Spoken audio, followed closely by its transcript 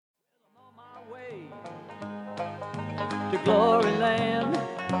to glory land.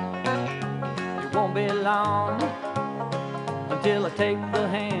 It won't be long until I take the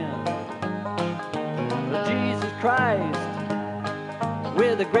hand of Jesus Christ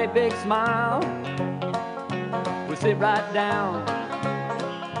with a great big smile. We sit right down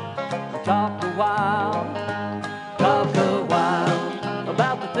and talk a while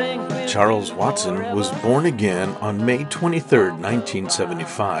about the things we. Charles Watson was born again on May 23,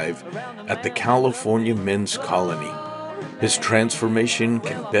 1975, at the California Men's Colony. His transformation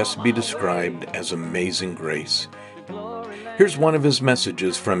can best be described as amazing grace. Here's one of his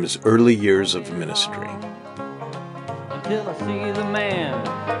messages from his early years of ministry. Until I see the man.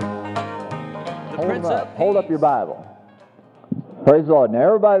 Hold up your Bible. Praise the Lord. Now,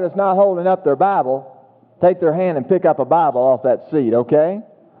 everybody that's not holding up their Bible, take their hand and pick up a Bible off that seat, okay?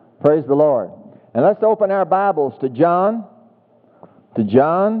 Praise the Lord. And let's open our Bibles to John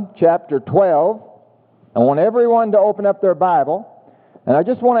chapter 12. I want everyone to open up their Bible. And I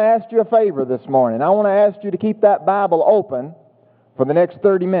just want to ask you a favor this morning. I want to ask you to keep that Bible open for the next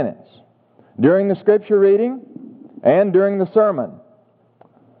 30 minutes, during the Scripture reading and during the sermon.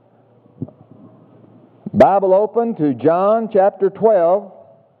 Bible open to John chapter 12,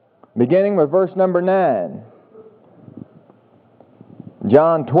 beginning with verse number 9.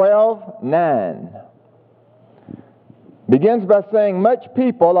 John 12:9 begins by saying, "Much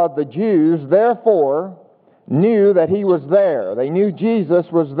people of the Jews therefore knew that he was there." They knew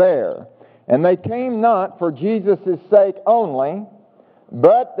Jesus was there. "And they came not for Jesus' sake only,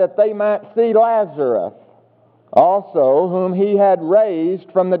 but that they might see Lazarus also, whom he had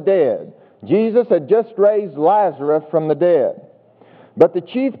raised from the dead." Jesus had just raised Lazarus from the dead. "But the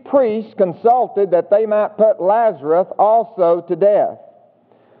chief priests consulted that they might put Lazarus also to death,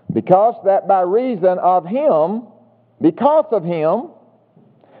 because that by reason of him,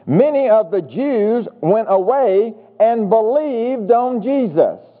 many of the Jews went away and believed on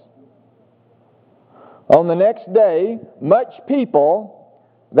Jesus. On the next day, much people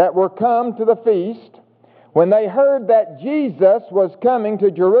that were come to the feast, when they heard that Jesus was coming to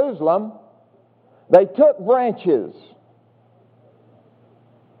Jerusalem, they took branches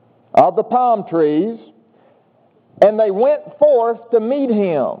of the palm trees, and they went forth to meet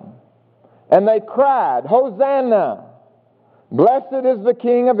him. And they cried, Hosanna! Blessed is the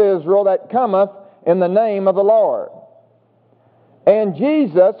King of Israel that cometh in the name of the Lord. And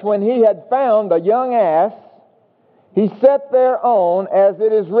Jesus, when he had found a young ass, he sat thereon, as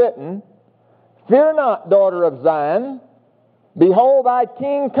it is written, Fear not, daughter of Zion. Behold, thy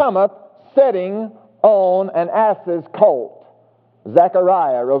King cometh, sitting on an ass's colt.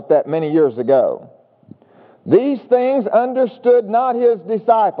 Zechariah wrote that many years ago. These things understood not his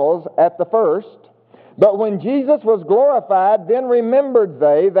disciples at the first, but when Jesus was glorified, then remembered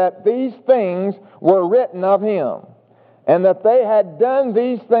they that these things were written of him, and that they had done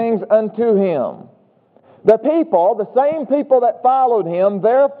these things unto him. The people, the same people that followed him,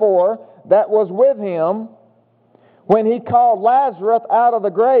 therefore, that was with him, when he called Lazarus out of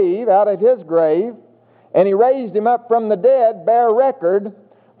his grave, and he raised him up from the dead, bear record.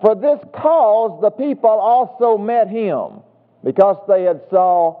 For this cause the people also met him, because they had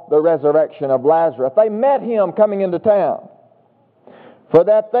saw the resurrection of Lazarus. They met him coming into town. For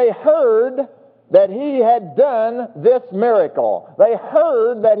that they heard that he had done this miracle. They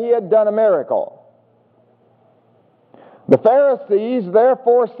heard that he had done a miracle. The Pharisees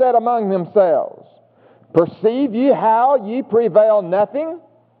therefore said among themselves, Perceive ye how ye prevail nothing?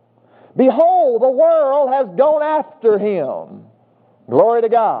 Behold, the world has gone after him. Glory to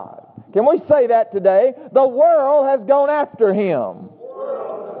God. Can we say that today? The world has gone after him.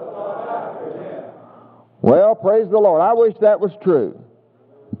 Well, praise the Lord. I wish that was true.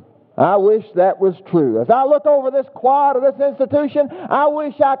 I wish that was true. As I look over this quad of this institution, I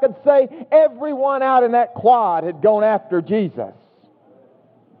wish I could say everyone out in that quad had gone after Jesus.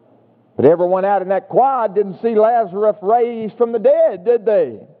 But everyone out in that quad didn't see Lazarus raised from the dead, did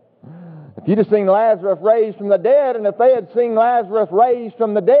they? If you'd have seen Lazarus raised from the dead, and if they had seen Lazarus raised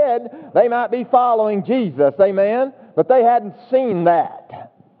from the dead, they might be following Jesus, amen? But they hadn't seen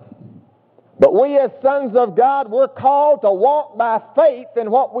that. But we as sons of God, we're called to walk by faith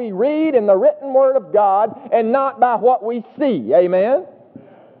in what we read in the written Word of God, and not by what we see, amen?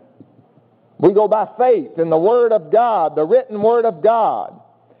 We go by faith in the Word of God, the written Word of God.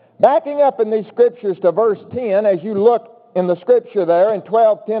 Backing up in these Scriptures to verse 10, as you look in the Scripture there in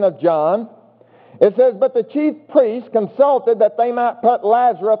 12:10 of John, it says, But the chief priests consulted that they might put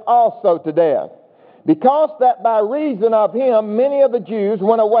Lazarus also to death, because that by reason of him many of the Jews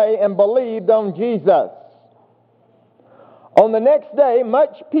went away and believed on Jesus. On the next day,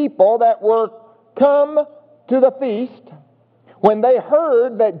 much people that were come to the feast, when they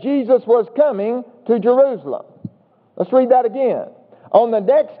heard that Jesus was coming to Jerusalem. Let's read that again. On the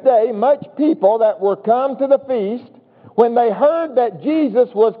next day, much people that were come to the feast, when they heard that Jesus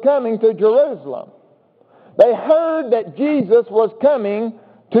was coming to Jerusalem. They heard that Jesus was coming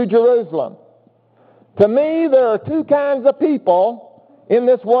to Jerusalem. To me, there are two kinds of people in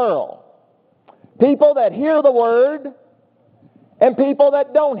this world. People that hear the Word and people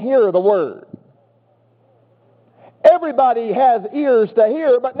that don't hear the Word. Everybody has ears to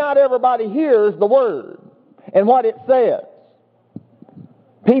hear, but not everybody hears the Word and what it says.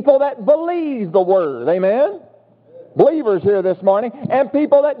 People that believe the Word, amen? Believers here this morning, and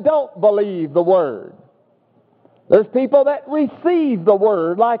people that don't believe the Word. There's people that receive the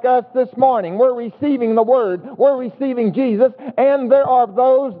Word like us this morning. We're receiving the Word. We're receiving Jesus. And there are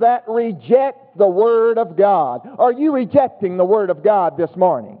those that reject the Word of God. Are you rejecting the Word of God this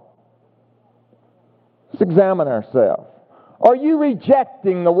morning? Let's examine ourselves. Are you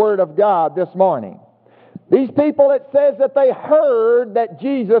rejecting the Word of God this morning? These people, it says that they heard that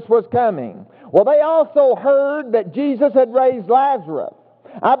Jesus was coming. Well, they also heard that Jesus had raised Lazarus.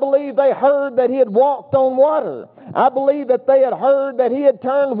 I believe they heard that He had walked on water. I believe that they had heard that He had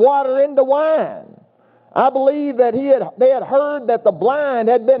turned water into wine. I believe that they had heard that the blind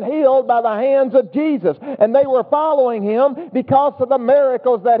had been healed by the hands of Jesus. And they were following Him because of the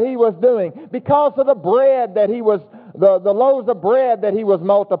miracles that He was doing, because of the bread that He was, the loaves of bread that He was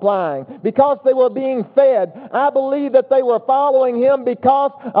multiplying, because they were being fed. I believe that they were following Him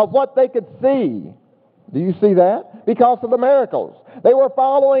because of what they could see. Do you see that? Because of the miracles. They were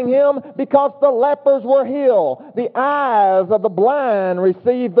following Him because the lepers were healed. The eyes of the blind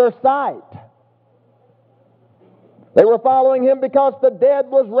received their sight. They were following Him because the dead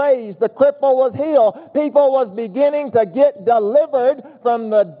was raised, the cripple was healed. People was beginning to get delivered from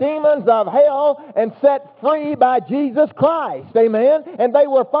the demons of hell and set free by Jesus Christ. Amen? And they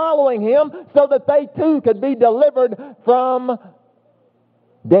were following Him so that they too could be delivered from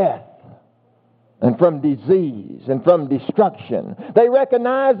death and from disease and from destruction. They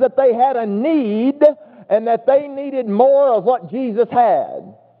recognized that they had a need and that they needed more of what Jesus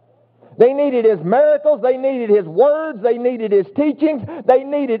had. They needed His miracles, they needed His words, they needed His teachings, they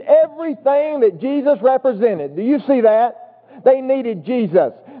needed everything that Jesus represented. Do you see that? They needed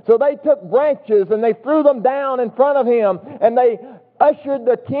Jesus. So they took branches and they threw them down in front of Him, and they ushered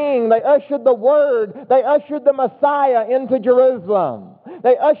the King, they ushered the Word, they ushered the Messiah into Jerusalem.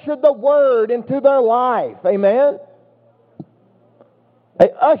 They ushered the Word into their life. Amen? They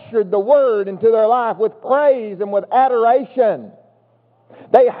ushered the Word into their life with praise and with adoration.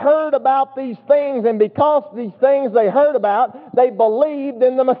 They heard about these things, and because these things they heard about, they believed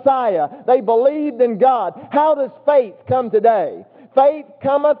in the Messiah. They believed in God. How does faith come today? Faith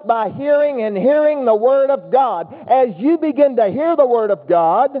cometh by hearing, and hearing the Word of God. As you begin to hear the Word of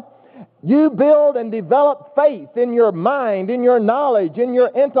God, you build and develop faith in your mind, in your knowledge, in your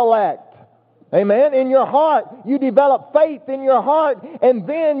intellect. Amen. In your heart, you develop faith in your heart, and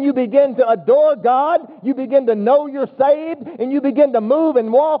then you begin to adore God. You begin to know you're saved, and you begin to move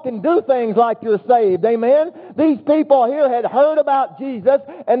and walk and do things like you're saved. Amen. These people here had heard about Jesus,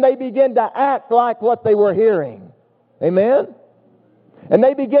 and they began to act like what they were hearing. Amen. And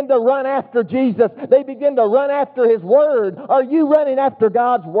they begin to run after Jesus. They begin to run after His Word. Are you running after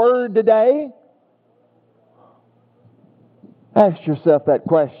God's Word today? Ask yourself that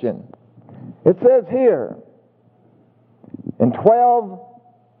question. It says here in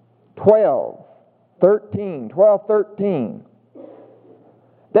 12:13,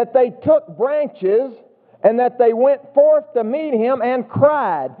 that they took branches and that they went forth to meet Him and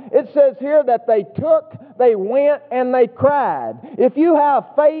cried. It says here that they went, and they cried. If you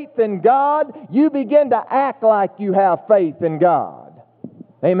have faith in God, you begin to act like you have faith in God.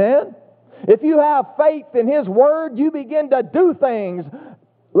 Amen? If you have faith in His Word, you begin to do things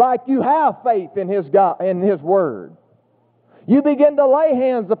like you have faith in His God, in His Word. You begin to lay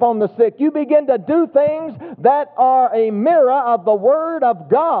hands upon the sick. You begin to do things that are a mirror of the Word of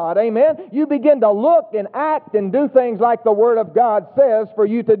God. Amen? You begin to look and act and do things like the Word of God says for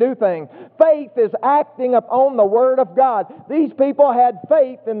you to do things. Faith is acting upon the Word of God. These people had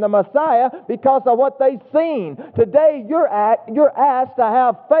faith in the Messiah because of what they've seen. Today you're asked to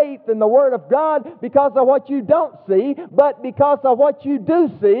have faith in the Word of God because of what you don't see, but because of what you do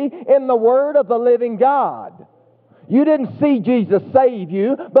see in the Word of the living God. You didn't see Jesus save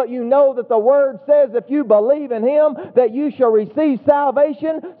you, but you know that the Word says if you believe in Him that you shall receive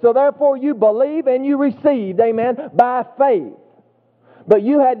salvation, so therefore you believe and you received, amen, by faith. But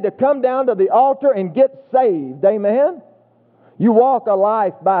you had to come down to the altar and get saved, amen. You walk a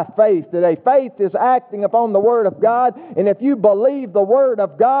life by faith today. Faith is acting upon the Word of God, and if you believe the Word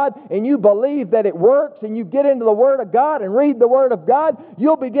of God and you believe that it works and you get into the Word of God and read the Word of God,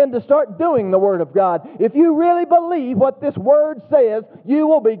 you'll begin to start doing the Word of God. If you really believe what this Word says, you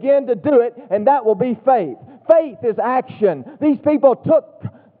will begin to do it, and that will be faith. Faith is action. These people took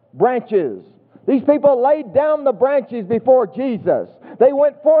branches. These people laid down the branches before Jesus. They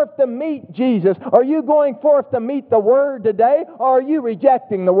went forth to meet Jesus. Are you going forth to meet the Word today, or are you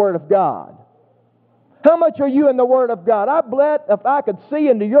rejecting the Word of God? How much are you in the Word of God? I bet if I could see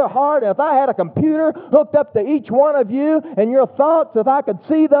into your heart, and if I had a computer hooked up to each one of you and your thoughts, if I could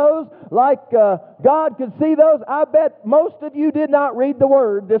see those like God could see those, I bet most of you did not read the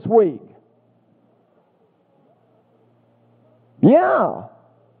Word this week. Yeah.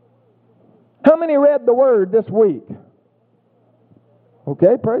 How many read the Word this week?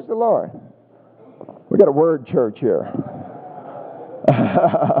 Okay, praise the Lord. We got a Word church here.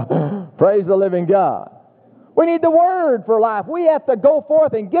 Praise the living God. We need the Word for life. We have to go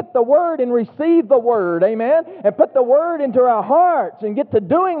forth and get the Word and receive the Word, amen? And put the Word into our hearts and get to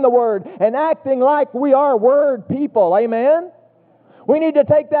doing the Word and acting like we are Word people, amen? We need to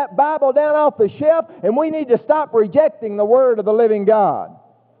take that Bible down off the shelf, and we need to stop rejecting the Word of the living God.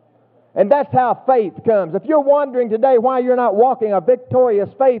 And that's how faith comes. If you're wondering today why you're not walking a victorious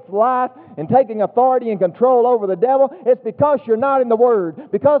faith life and taking authority and control over the devil, it's because you're not in the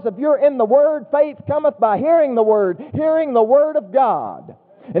Word. Because if you're in the Word, faith cometh by hearing the Word of God.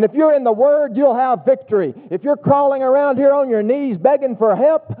 And if you're in the Word, you'll have victory. If you're crawling around here on your knees begging for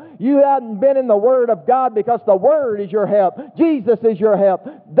help, you haven't been in the Word of God, because the Word is your help. Jesus is your help.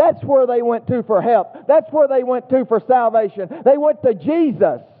 That's where they went to for help. That's where they went to for salvation. They went to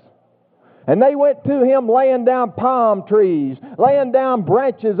Jesus. And they went to Him laying down palm trees, laying down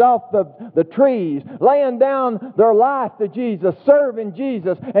branches off the trees, laying down their life to Jesus, serving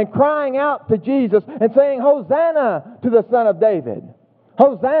Jesus, and crying out to Jesus and saying, Hosanna to the Son of David.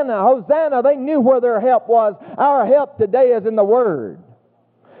 Hosanna, Hosanna. They knew where their help was. Our help today is in the Word.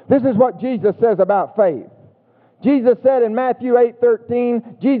 This is what Jesus says about faith. Jesus said in Matthew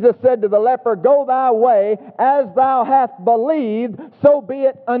 8:13, Jesus said to the leper, Go thy way, as thou hast believed, so be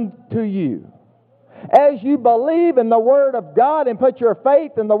it unto you. As you believe in the Word of God and put your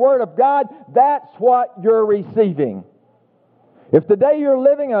faith in the Word of God, that's what you're receiving. If today you're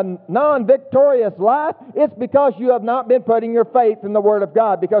living a non-victorious life, it's because you have not been putting your faith in the Word of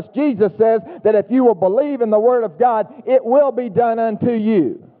God. Because Jesus says that if you will believe in the Word of God, it will be done unto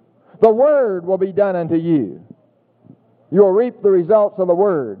you. The Word will be done unto you. You will reap the results of the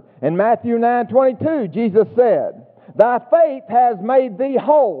Word. In Matthew 9:22, Jesus said, Thy faith has made thee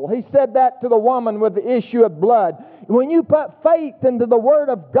whole. He said that to the woman with the issue of blood. When you put faith into the Word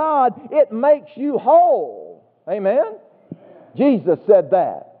of God, it makes you whole. Amen? Jesus said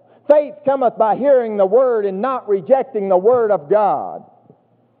that. Faith cometh by hearing the Word and not rejecting the Word of God.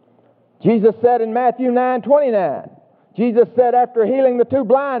 Jesus said in Matthew 9:29, Jesus said after healing the two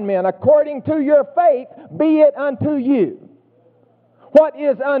blind men, According to your faith be it unto you. What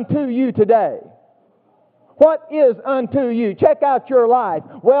is unto you today? What is unto you? Check out your life.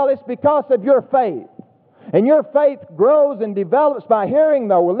 Well, it's because of your faith. And your faith grows and develops by hearing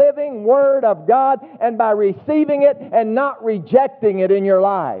the living Word of God and by receiving it and not rejecting it in your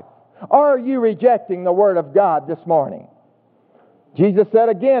life. Are you rejecting the Word of God this morning? Jesus said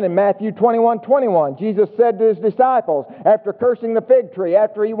again in Matthew 21:21, Jesus said to His disciples, after cursing the fig tree,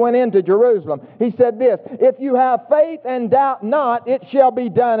 after He went into Jerusalem, He said this, If you have faith and doubt not, it shall be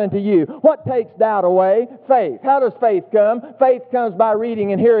done unto you. What takes doubt away? Faith. How does faith come? Faith comes by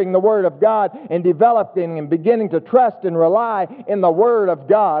reading and hearing the Word of God and developing and beginning to trust and rely in the Word of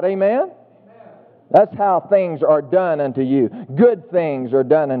God. Amen? That's how things are done unto you. Good things are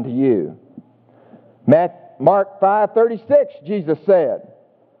done unto you. Mark 5:36, Jesus said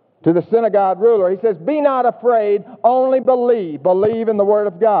to the synagogue ruler, He says, Be not afraid, only believe. Believe in the Word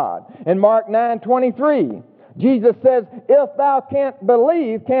of God. In Mark 9:23, Jesus says, If thou canst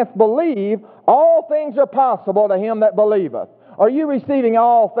believe, all things are possible to him that believeth. Are you receiving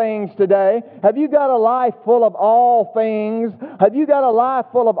all things today? Have you got a life full of all things? Have you got a life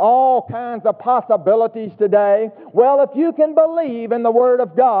full of all kinds of possibilities today? Well, if you can believe in the Word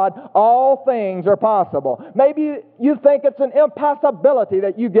of God, all things are possible. Maybe you think it's an impossibility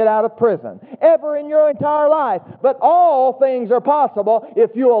that you get out of prison ever in your entire life, but all things are possible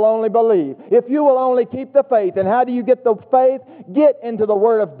if you will only believe, if you will only keep the faith. And how do you get the faith? Get into the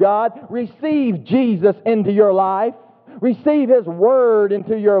Word of God. Receive Jesus into your life. Receive His Word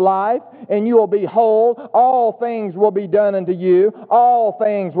into your life, and you will be whole. All things will be done unto you. All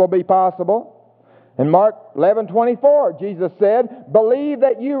things will be possible. In Mark 11:24, Jesus said, believe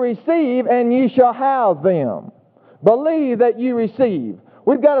that you receive and ye shall have them. Believe that you receive.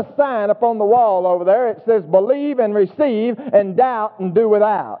 We've got a sign up on the wall over there. It says, believe and receive and doubt and do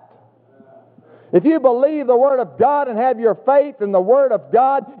without. If you believe the Word of God and have your faith in the Word of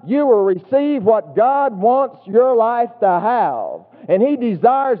God, you will receive what God wants your life to have. And He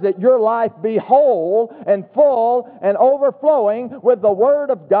desires that your life be whole and full and overflowing with the Word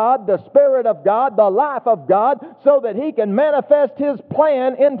of God, the Spirit of God, the life of God, so that He can manifest His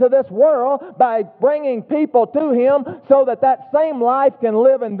plan into this world by bringing people to Him so that that same life can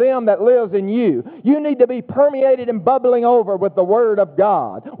live in them that lives in you. You need to be permeated and bubbling over with the Word of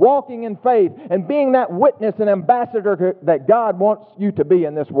God, walking in faith and being that witness and ambassador that God wants you to be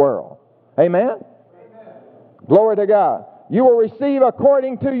in this world. Amen? Amen. Glory to God. You will receive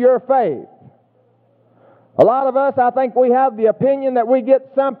according to your faith. A lot of us, I think we have the opinion that we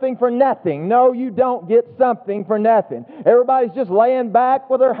get something for nothing. No, you don't get something for nothing. Everybody's just laying back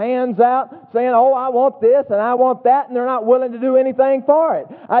with their hands out saying, oh, I want this and I want that, and they're not willing to do anything for it.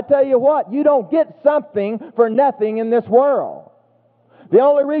 I tell you what, you don't get something for nothing in this world. The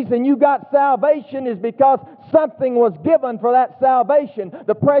only reason you got salvation is because something was given for that salvation.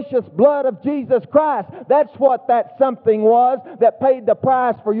 The precious blood of Jesus Christ. That's what that something was that paid the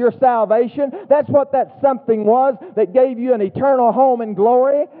price for your salvation. That's what that something was that gave you an eternal home in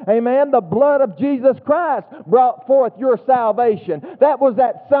glory. Amen. The blood of Jesus Christ brought forth your salvation. That was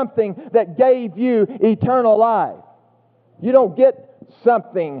that something that gave you eternal life. You don't get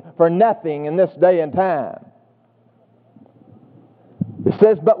something for nothing in this day and time. It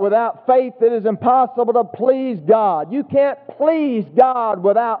says, but without faith it is impossible to please God. You can't please God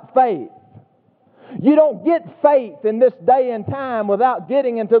without faith. You don't get faith in this day and time without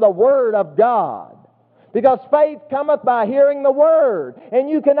getting into the Word of God. Because faith cometh by hearing the Word. And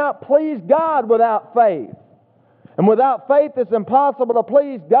you cannot please God without faith. And without faith it's impossible to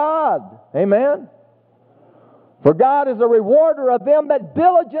please God. Amen? For God is a rewarder of them that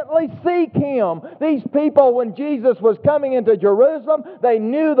diligently seek Him. These people, when Jesus was coming into Jerusalem, they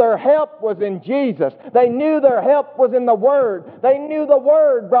knew their help was in Jesus. They knew their help was in the Word. They knew the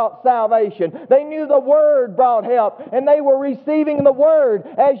Word brought salvation. They knew the Word brought help. And they were receiving the Word.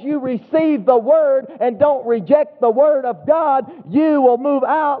 As you receive the Word and don't reject the Word of God, you will move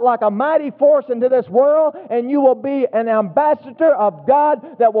out like a mighty force into this world, and you will be an ambassador of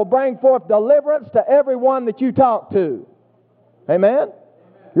God that will bring forth deliverance to everyone that you talk to. Amen?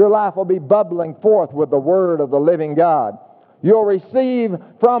 Your life will be bubbling forth with the Word of the living God. You'll receive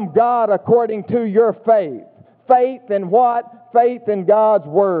from God according to your faith. Faith in what? Faith in God's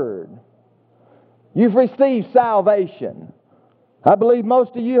Word. You've received salvation. I believe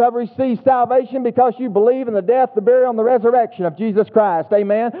most of you have received salvation because you believe in the death, the burial, and the resurrection of Jesus Christ.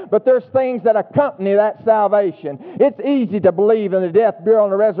 Amen? But there's things that accompany that salvation. It's easy to believe in the death, burial,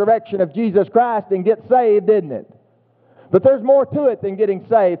 and the resurrection of Jesus Christ and get saved, isn't it? But there's more to it than getting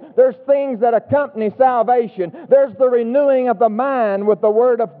saved. There's things that accompany salvation. There's the renewing of the mind with the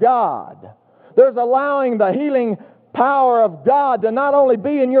Word of God. There's allowing the healing power of God to not only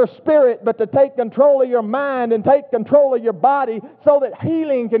be in your spirit, but to take control of your mind and take control of your body so that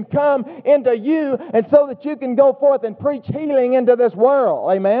healing can come into you and so that you can go forth and preach healing into this world.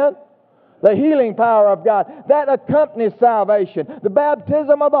 Amen? The healing power of God. That accompanies salvation. The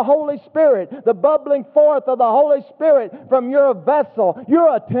baptism of the Holy Spirit. The bubbling forth of the Holy Spirit from your vessel.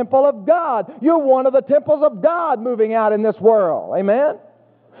 You're a temple of God. You're one of the temples of God moving out in this world. Amen?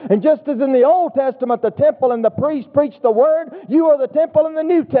 And just as in the Old Testament the temple and the priest preached the Word, you are the temple in the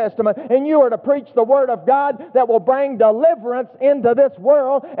New Testament, and you are to preach the Word of God that will bring deliverance into this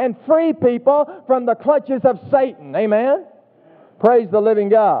world and free people from the clutches of Satan. Amen? Praise the living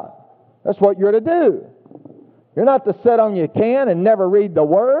God. That's what you're to do. You're not to sit on your can and never read the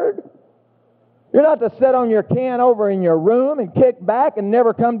Word. You're not to sit on your can over in your room and kick back and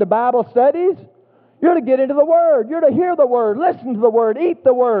never come to Bible studies. You're to get into the Word. You're to hear the Word, listen to the Word, eat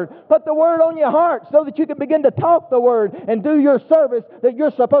the Word, put the Word on your heart so that you can begin to talk the Word and do your service that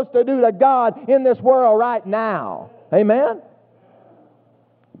you're supposed to do to God in this world right now. Amen?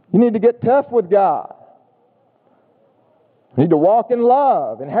 You need to get tough with God. You need to walk in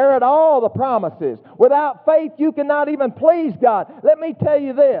love, inherit all the promises. Without faith, you cannot even please God. Let me tell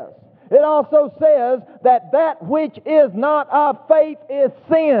you this. It also says that which is not of faith is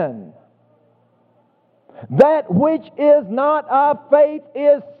sin. That which is not of faith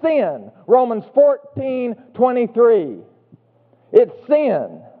is sin. Romans 14:23. It's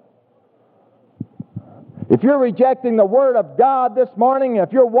sin. If you're rejecting the Word of God this morning,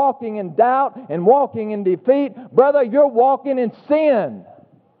 if you're walking in doubt and walking in defeat, brother, you're walking in sin.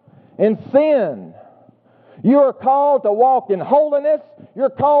 In sin. You are called to walk in holiness. You're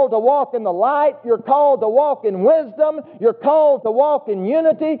called to walk in the light. You're called to walk in wisdom. You're called to walk in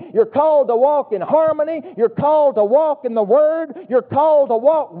unity. You're called to walk in harmony. You're called to walk in the Word. You're called to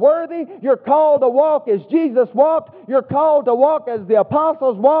walk worthy. You're called to walk as Jesus walked. You're called to walk as the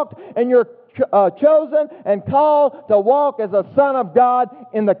apostles walked. And you're chosen and called to walk as a son of God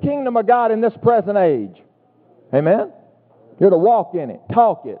in the kingdom of God in this present age. Amen? You're to walk in it,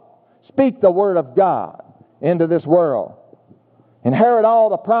 talk it, speak the Word of God into this world. Inherit all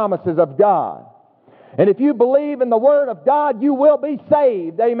the promises of God. And if you believe in the Word of God, you will be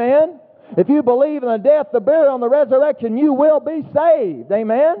saved. Amen? If you believe in the death, the burial, and the resurrection, you will be saved.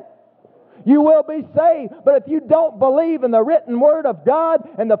 Amen? You will be saved. But if you don't believe in the written Word of God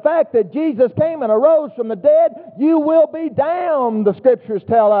and the fact that Jesus came and arose from the dead, you will be damned, the Scriptures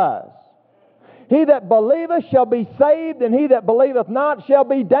tell us. He that believeth shall be saved, and he that believeth not shall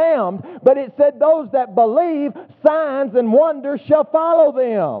be damned. But it said those that believe, signs and wonders shall follow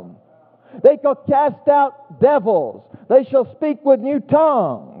them. They shall cast out devils. They shall speak with new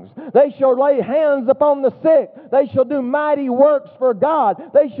tongues. They shall lay hands upon the sick. They shall do mighty works for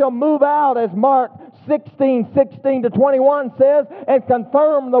God. They shall move out, as Mark 16:16-21 says, and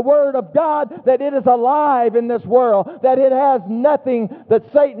confirm the Word of God that it is alive in this world, that it has nothing, that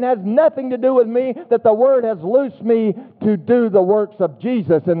Satan has nothing to do with me, that the Word has loosed me to do the works of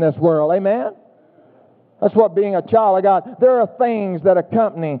Jesus in this world. Amen? That's what being a child of God. There are things that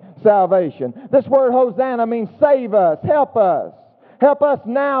accompany salvation. This word Hosanna means save us, help us. Help us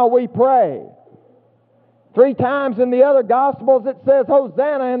now, we pray. 3 times in the other Gospels it says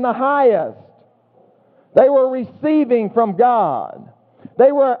Hosanna in the highest. They were receiving from God.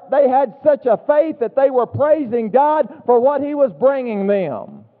 They had such a faith that they were praising God for what He was bringing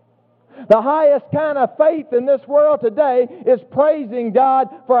them. The highest kind of faith in this world today is praising God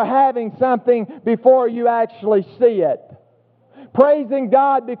for having something before you actually see it. Praising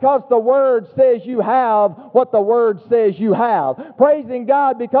God because the Word says you have what the Word says you have. Praising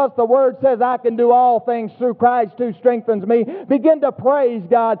God because the Word says I can do all things through Christ who strengthens me. Begin to praise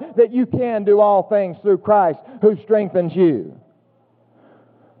God that you can do all things through Christ who strengthens you.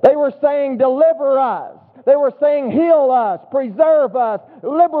 They were saying, deliver us. They were saying, heal us, preserve us,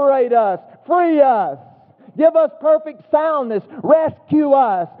 liberate us, free us. Give us perfect soundness. Rescue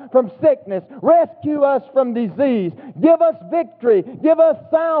us from sickness. Rescue us from disease. Give us victory. Give us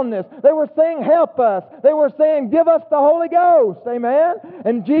soundness. They were saying, help us. They were saying, give us the Holy Ghost. Amen?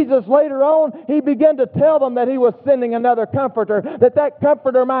 And Jesus later on, He began to tell them that He was sending another Comforter, that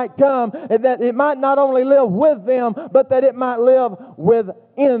Comforter might come, and that it might not only live with them, but that it might live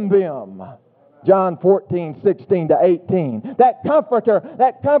within them. John 14:16-18. That Comforter,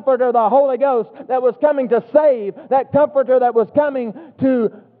 the Holy Ghost, that was coming to save, that Comforter that was coming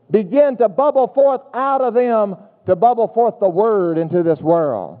to begin to bubble forth out of them, to bubble forth the Word into this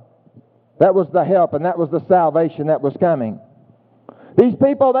world. That was the help, and that was the salvation that was coming. These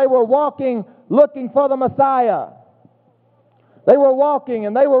people, they were walking, looking for the Messiah. They were walking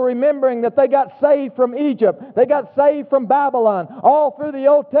and they were remembering that they got saved from Egypt. They got saved from Babylon. All through the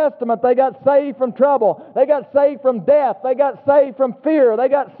Old Testament, they got saved from trouble. They got saved from death. They got saved from fear. They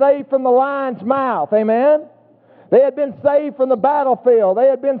got saved from the lion's mouth. Amen? They had been saved from the battlefield. They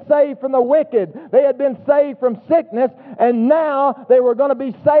had been saved from the wicked. They had been saved from sickness. And now they were going to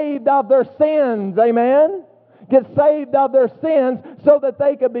be saved of their sins. Amen? Get saved of their sins so that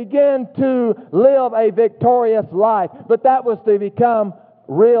they could begin to live a victorious life. But that was to become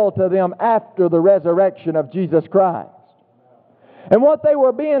real to them after the resurrection of Jesus Christ. And what they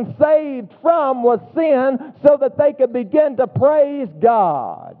were being saved from was sin so that they could begin to praise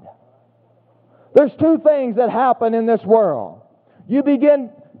God. There's 2 things that happen in this world. You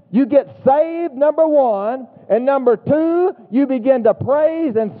get saved, number 1, and number 2, you begin to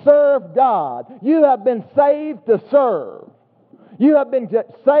praise and serve God. You have been saved to serve. You have been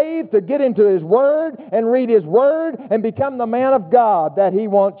saved to get into His Word and read His Word and become the man of God that He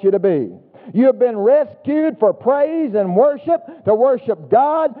wants you to be. You have been rescued for praise and worship, to worship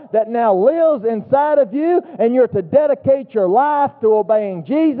God that now lives inside of you, and you're to dedicate your life to obeying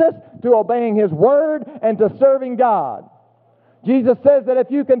Jesus, to obeying His Word, and to serving God. Jesus says that if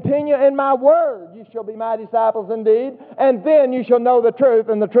you continue in my word, you shall be my disciples indeed, and then you shall know the truth,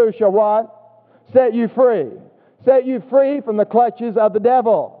 and the truth shall what? Set you free. Set you free from the clutches of the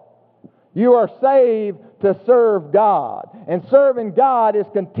devil. You are saved to serve God, and serving God is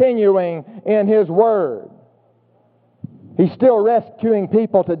continuing in His word. He's still rescuing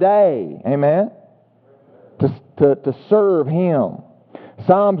people today, amen, to serve Him.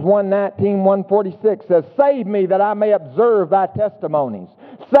 Psalms 119, 146 says, save me that I may observe thy testimonies.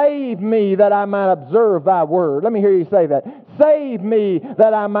 Save me that I might observe thy word. Let me hear you say that. Save me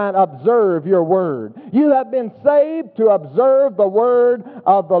that I might observe your word. You have been saved to observe the word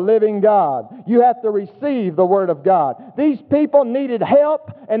of the living God. You have to receive the word of God. These people needed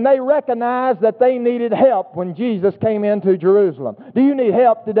help, and they recognized that they needed help when Jesus came into Jerusalem. Do you need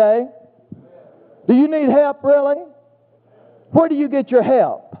help today? Do you need help, really? Where do you get your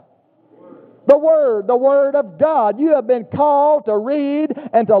help? The Word of God. You have been called to read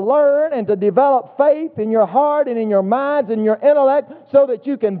and to learn and to develop faith in your heart and in your minds and your intellect so that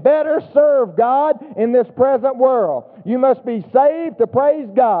you can better serve God in this present world. You must be saved to praise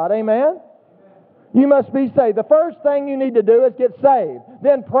God. Amen? You must be saved. The first thing you need to do is get saved.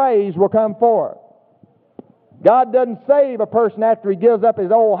 Then praise will come forth. God doesn't save a person after he gives up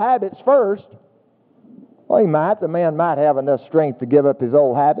his old habits first. Well, he might. The man might have enough strength to give up his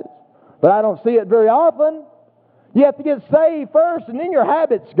old habits. But I don't see it very often. You have to get saved first, and then your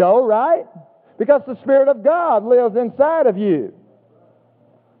habits go, right? Because the Spirit of God lives inside of you.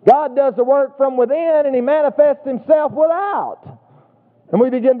 God does the work from within, and He manifests Himself without. And we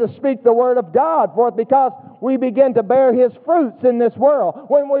begin to speak the Word of God forth because we begin to bear His fruits in this world.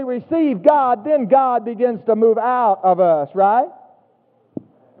 When we receive God, then God begins to move out of us, right?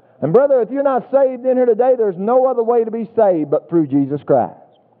 And brother, if you're not saved in here today, there's no other way to be saved but through Jesus Christ.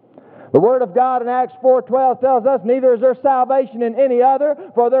 The Word of God in Acts 4:12 tells us, neither is there salvation in any other,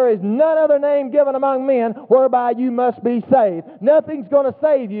 for there is none other name given among men whereby you must be saved. Nothing's going to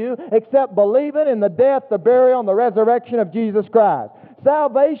save you except believing in the death, the burial, and the resurrection of Jesus Christ.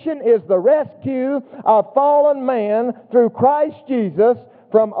 Salvation is the rescue of fallen man through Christ Jesus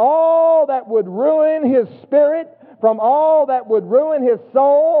from all that would ruin his spirit, from all that would ruin his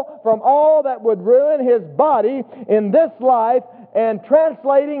soul, from all that would ruin his body in this life, and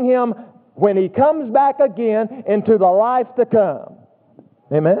translating him when he comes back again into the life to come.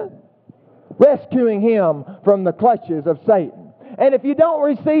 Amen? Rescuing him from the clutches of Satan. And if you don't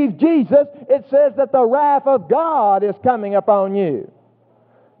receive Jesus, it says that the wrath of God is coming upon you.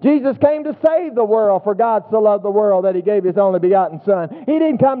 Jesus came to save the world, for God so loved the world that He gave His only begotten Son. He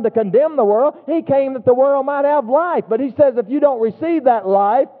didn't come to condemn the world. He came that the world might have life. But He says if you don't receive that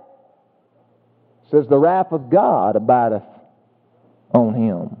life, it says the wrath of God abideth on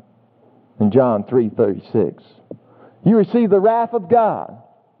him. In John 3:36. You receive the wrath of God.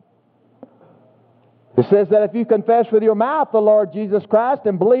 It says that if you confess with your mouth the Lord Jesus Christ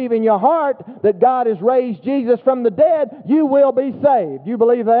and believe in your heart that God has raised Jesus from the dead, you will be saved. You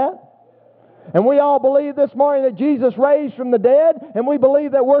believe that? And we all believe this morning that Jesus raised from the dead, and we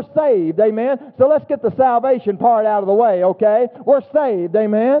believe that we're saved. Amen? So let's get the salvation part out of the way, okay? We're saved.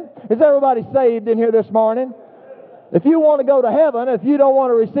 Amen? Is everybody saved in here this morning? If you want to go to heaven, if you don't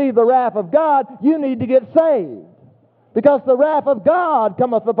want to receive the wrath of God, you need to get saved. Because the wrath of God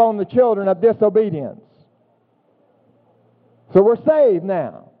cometh upon the children of disobedience. So we're saved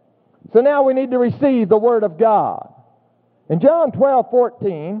now. So now we need to receive the Word of God. In John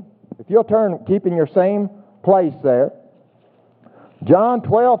 12:14, if you'll turn, keep in your same place there. John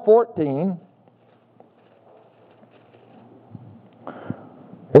 12:14.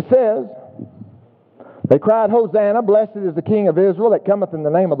 It says, they cried, Hosanna, blessed is the King of Israel that cometh in the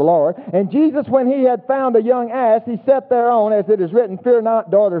name of the Lord. And Jesus, when He had found a young ass, He sat thereon, as it is written, Fear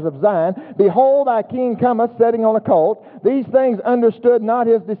not, daughters of Zion. Behold, thy King cometh, sitting on a colt. These things understood not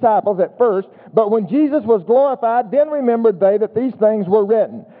His disciples at first, but when Jesus was glorified, then remembered they that these things were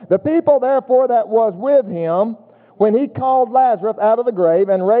written. The people, therefore, that was with Him, when He called Lazarus out of the grave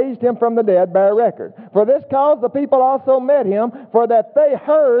and raised him from the dead, bear record. For this cause the people also met Him, for that they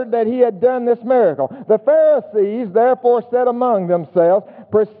heard that He had done this miracle. The Pharisees therefore said among themselves,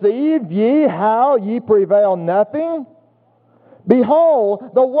 Perceive ye how ye prevail nothing? Behold,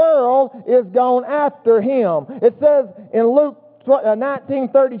 the world is gone after Him. It says in Luke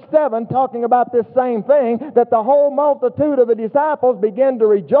 1937, talking about this same thing, that the whole multitude of the disciples began to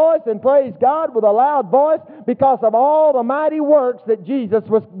rejoice and praise God with a loud voice because of all the mighty works that Jesus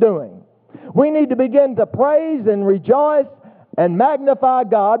was doing. We need to begin to praise and rejoice and magnify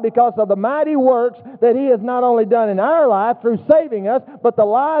God because of the mighty works that He has not only done in our life through saving us, but the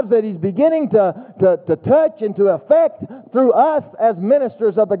lives that He's beginning to touch and to affect through us as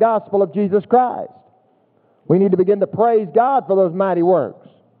ministers of the gospel of Jesus Christ. We need to begin to praise God for those mighty works.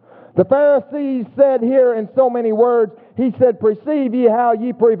 The Pharisees said here in so many words, He said, Perceive ye how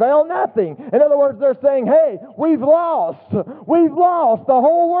ye prevail nothing. In other words, they're saying, hey, we've lost. We've lost. The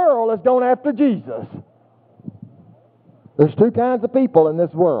whole world has gone after Jesus. There's two kinds of people in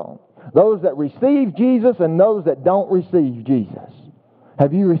this world. Those that receive Jesus and those that don't receive Jesus.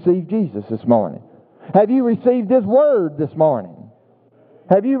 Have you received Jesus this morning? Have you received His Word this morning?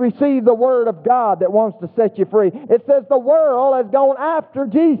 Have you received the Word of God that wants to set you free? It says the world has gone after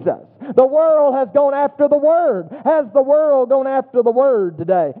Jesus. The world has gone after the Word. Has the world gone after the Word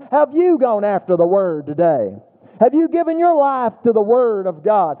today? Have you gone after the Word today? Have you given your life to the Word of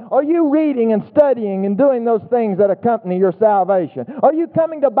God? Are you reading and studying and doing those things that accompany your salvation? Are you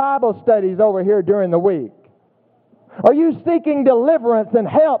coming to Bible studies over here during the week? Are you seeking deliverance and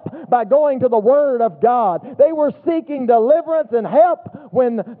help by going to the Word of God? They were seeking deliverance and help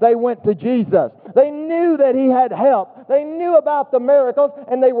when they went to Jesus. They knew that He had help. They knew about the miracles,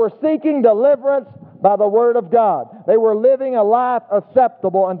 and they were seeking deliverance by the Word of God. They were living a life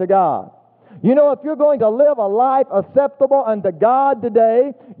acceptable unto God. You know, if you're going to live a life acceptable unto God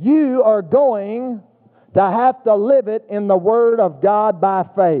today, you are going to have to live it in the Word of God by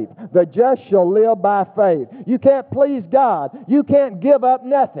faith. The just shall live by faith. You can't please God. You can't give up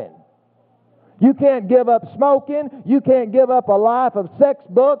nothing. You can't give up smoking. You can't give up a life of sex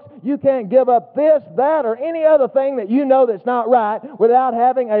books. You can't give up this, that, or any other thing that you know that's not right without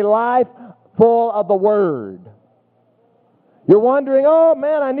having a life full of the Word. You're wondering, oh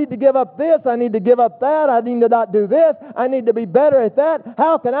man, I need to give up this, I need to give up that, I need to not do this, I need to be better at that.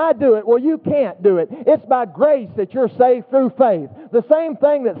 How can I do it? Well, you can't do it. It's by grace that you're saved through faith. The same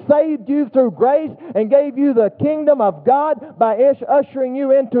thing that saved you through grace and gave you the kingdom of God by ushering you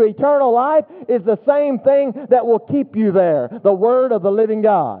into eternal life is the same thing that will keep you there, the Word of the living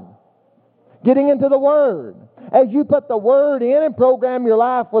God. Getting into the Word. As you put the Word in and program your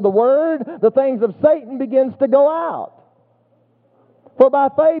life with the Word, the things of Satan begins to go out. For by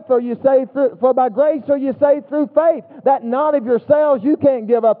faith are you saved through, for by grace are you saved through faith. That not of yourselves, you can't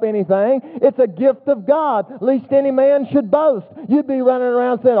give up anything. It's a gift of God, lest any man should boast. You'd be running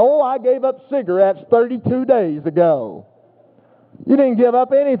around saying, oh, I gave up cigarettes 32 days ago. You didn't give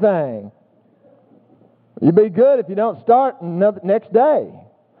up anything. You'd be good if you don't start next day.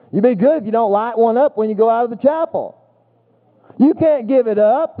 You'd be good if you don't light one up when you go out of the chapel. You can't give it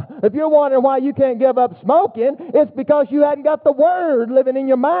up. If you're wondering why you can't give up smoking, it's because you hadn't got the Word living in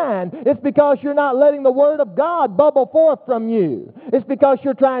your mind. It's because you're not letting the Word of God bubble forth from you. It's because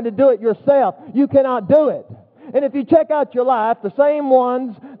you're trying to do it yourself. You cannot do it. And if you check out your life, the same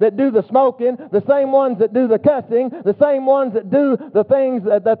ones that do the smoking, the same ones that do the cussing, the same ones that do the things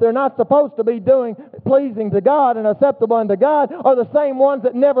that they're not supposed to be doing, pleasing to God and acceptable unto God, are the same ones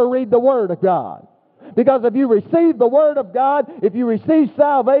that never read the Word of God. Because if you receive the Word of God, if you receive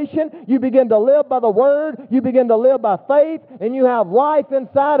salvation, you begin to live by the Word, you begin to live by faith, and you have life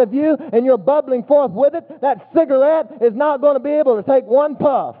inside of you, and you're bubbling forth with it. That cigarette is not going to be able to take one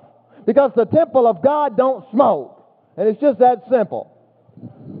puff, because the temple of God don't smoke. And it's just that simple.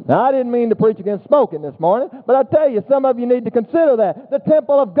 Now, I didn't mean to preach against smoking this morning, but I tell you, some of you need to consider that. The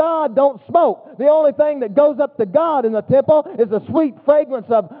temple of God don't smoke. The only thing that goes up to God in the temple is the sweet fragrance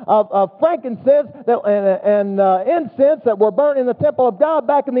of frankincense and incense that were burnt in the temple of God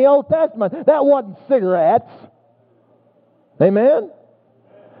back in the Old Testament. That wasn't cigarettes. Amen?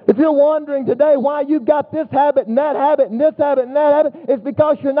 If you're wondering today why you've got this habit and that habit and this habit and that habit, it's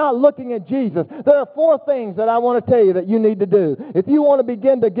because you're not looking at Jesus. There are 4 things that I want to tell you that you need to do. If you want to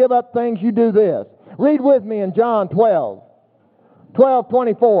begin to give up things, you do this. Read with me in John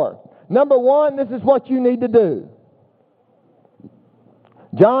 12:24. Number 1, this is what you need to do.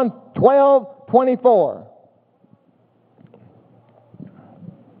 John 12:24.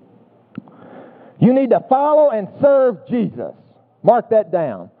 You need to follow and serve Jesus. Mark that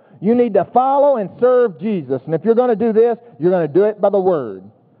down. You need to follow and serve Jesus. And if you're going to do this, you're going to do it by the Word.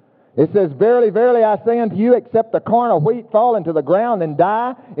 It says, Verily, verily, I say unto you, except the corn of wheat fall into the ground and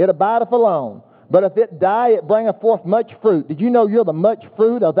die, it abideth alone. But if it die, it bringeth forth much fruit. Did you know you're the much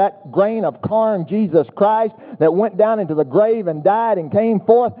fruit of that grain of corn, Jesus Christ, that went down into the grave and died and came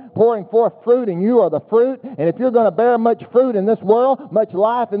forth, pouring forth fruit, and you are the fruit? And if you're going to bear much fruit in this world, much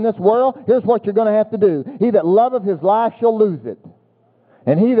life in this world, here's what you're going to have to do. He that loveth his life shall lose it.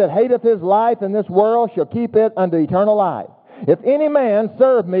 And he that hateth his life in this world shall keep it unto eternal life. If any man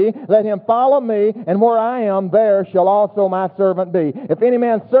serve me, let him follow me, and where I am, there shall also my servant be. If any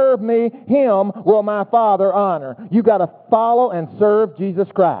man serve me, him will my Father honor. You've got to follow and serve Jesus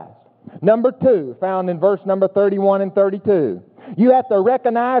Christ. Number 2, found in verse number 31 and 32. You have to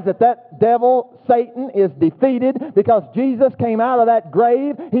recognize that devil, Satan, is defeated because Jesus came out of that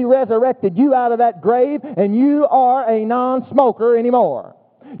grave. He resurrected you out of that grave, and you are a non-smoker anymore.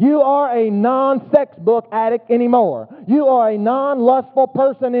 You are a non-sex book addict anymore. You are a non-lustful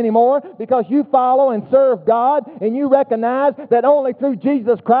person anymore because you follow and serve God, and you recognize that only through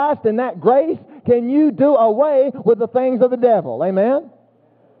Jesus Christ and that grace can you do away with the things of the devil. Amen?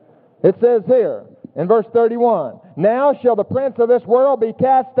 It says here, in verse 31. Now shall the prince of this world be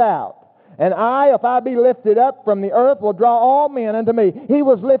cast out. And I, if I be lifted up from the earth, will draw all men unto me. He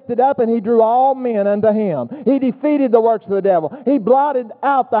was lifted up, and He drew all men unto Him. He defeated the works of the devil. He blotted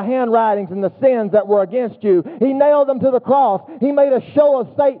out the handwritings and the sins that were against you. He nailed them to the cross. He made a show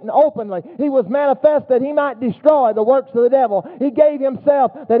of Satan openly. He was manifest that He might destroy the works of the devil. He gave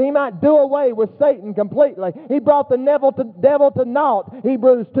Himself that He might do away with Satan completely. He brought the devil to naught,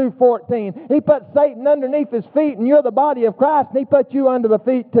 Hebrews 2:14. He put Satan underneath His feet, and you're the body of Christ, and He put you under the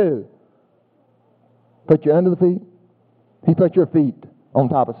feet too. Put you under the feet. He put your feet on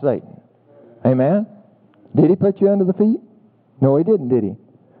top of Satan. Amen? Did He put you under the feet? No, He didn't, did He?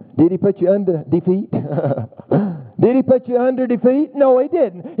 Did He put you under defeat? Did He put you under defeat? No, He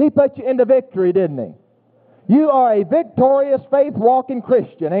didn't. He put you into victory, didn't He? You are a victorious, faith-walking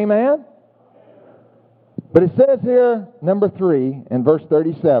Christian. Amen? But it says here, number 3, in verse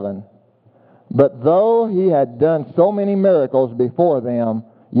 37, but though He had done so many miracles before them,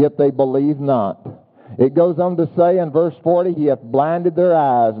 yet they believed not. It goes on to say in verse 40, He hath blinded their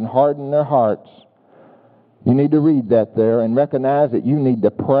eyes and hardened their hearts. You need to read that there and recognize that you need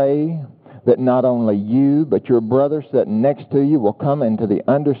to pray that not only you, but your brother sitting next to you will come into the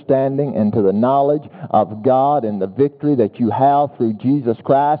understanding and to the knowledge of God and the victory that you have through Jesus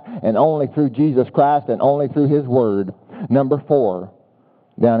Christ, and only through Jesus Christ and only through His Word. Number 4,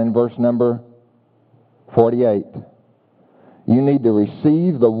 down in verse number 48. You need to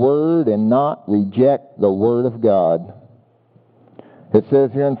receive the Word and not reject the Word of God. It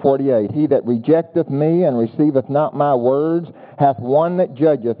says here in 48, He that rejecteth me and receiveth not my words hath one that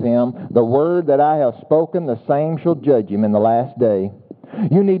judgeth him. The word that I have spoken, the same shall judge him in the last day.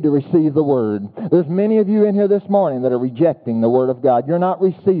 You need to receive the Word. There's many of you in here this morning that are rejecting the Word of God. You're not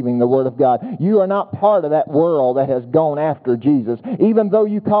receiving the Word of God. You are not part of that world that has gone after Jesus. Even though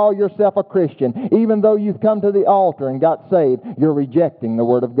you call yourself a Christian, even though you've come to the altar and got saved, you're rejecting the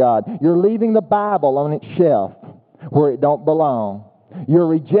Word of God. You're leaving the Bible on its shelf where it don't belong. You're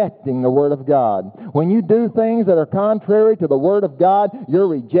rejecting the Word of God. When you do things that are contrary to the Word of God, you're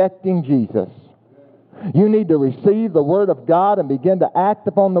rejecting Jesus. You need to receive the Word of God and begin to act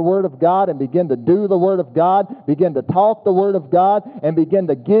upon the Word of God and begin to do the Word of God, begin to talk the Word of God, and begin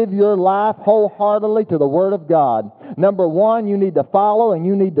to give your life wholeheartedly to the Word of God. Number 1, you need to follow and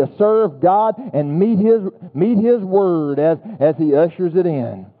you need to serve God and meet His Word as He ushers it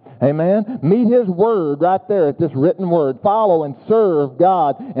in. Amen? Meet His Word right there at this written Word. Follow and serve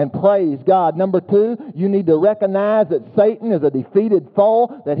God and praise God. Number 2, you need to recognize that Satan is a defeated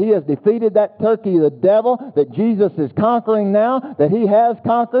foe, that he has defeated that turkey, the devil, that Jesus is conquering now, that He has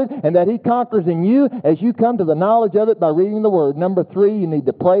conquered, and that He conquers in you as you come to the knowledge of it by reading the Word. Number 3, you need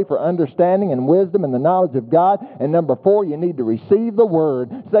to pray for understanding and wisdom and the knowledge of God. And number 4, you need to receive the Word.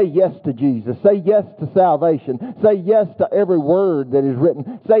 Say yes to Jesus. Say yes to salvation. Say yes to every word that is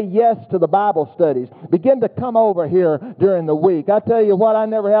written. Say yes to the Bible studies. Begin to come over here during the week. I tell you what, I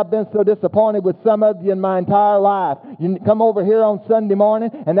never have been so disappointed with some of you in my entire life. You come over here on Sunday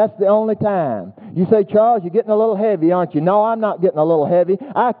morning, and that's the only time. You say, Charles, you're getting a little heavy, aren't you? No, I'm not getting a little heavy.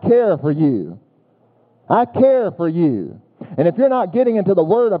 I care for you. I care for you. And if you're not getting into the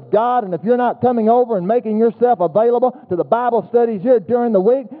Word of God, and if you're not coming over and making yourself available to the Bible studies here during the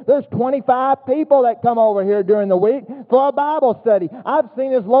week, there's 25 people that come over here during the week for a Bible study. I've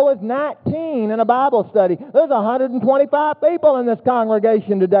seen as low as 19 in a Bible study. There's 125 people in this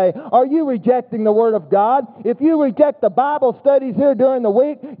congregation today. Are you rejecting the Word of God? If you reject the Bible studies here during the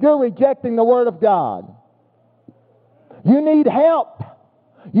week, you're rejecting the Word of God. You need help.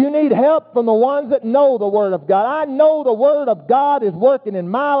 You need help from the ones that know the Word of God. I know the Word of God is working in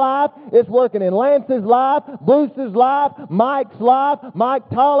my life. It's working in Lance's life, Bruce's life, Mike's life, Mike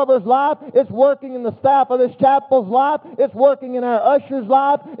Tolliver's life. It's working in the staff of this chapel's life. It's working in our usher's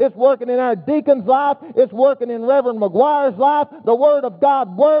life. It's working in our deacon's life. It's working in Reverend McGuire's life. The Word of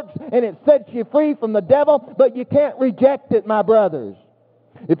God works, and it sets you free from the devil, but you can't reject it, my brothers.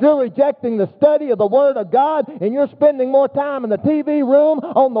 If you're rejecting the study of the Word of God and you're spending more time in the TV room,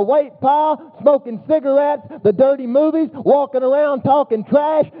 on the weight pile, smoking cigarettes, the dirty movies, walking around talking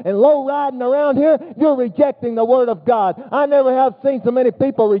trash and low-riding around here, you're rejecting the Word of God. I never have seen so many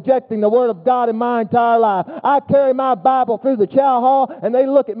people rejecting the Word of God in my entire life. I carry my Bible through the chow hall and they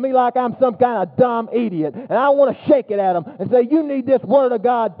look at me like I'm some kind of dumb idiot. And I want to shake it at them and say, you need this Word of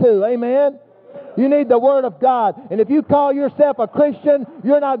God too. Amen? You need the Word of God. And if you call yourself a Christian,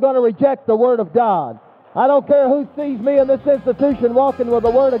 you're not going to reject the Word of God. I don't care who sees me in this institution walking with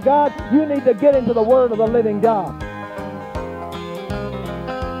the Word of God. You need to get into the Word of the living God.